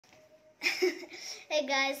Hey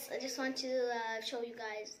guys, I just want to show you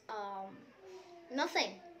guys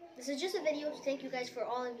nothing. This is just a video to thank you guys for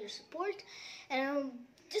all of your support, and I'm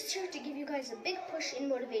just here to give you guys a big push in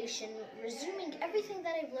motivation, resuming everything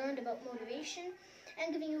that I've learned about motivation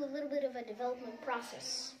and giving you a little bit of a development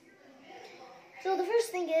process. So the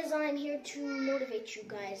first thing is I'm here to motivate you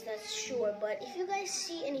guys, that's sure, but if you guys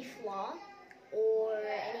see any flaw or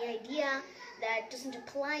any idea that doesn't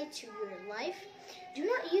apply to your life, do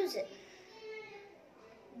not use it.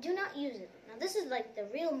 Do not use it. Now this is like the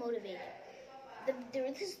real motivating.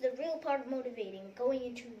 This is the real part of motivating, going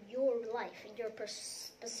into your life, your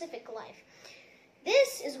specific life.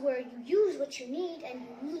 This is where you use what you need and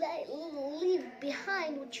you leave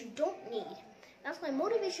behind what you don't need. That's why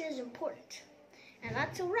motivation is important. And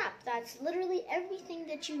that's a wrap. That's literally everything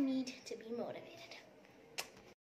that you need to be motivated.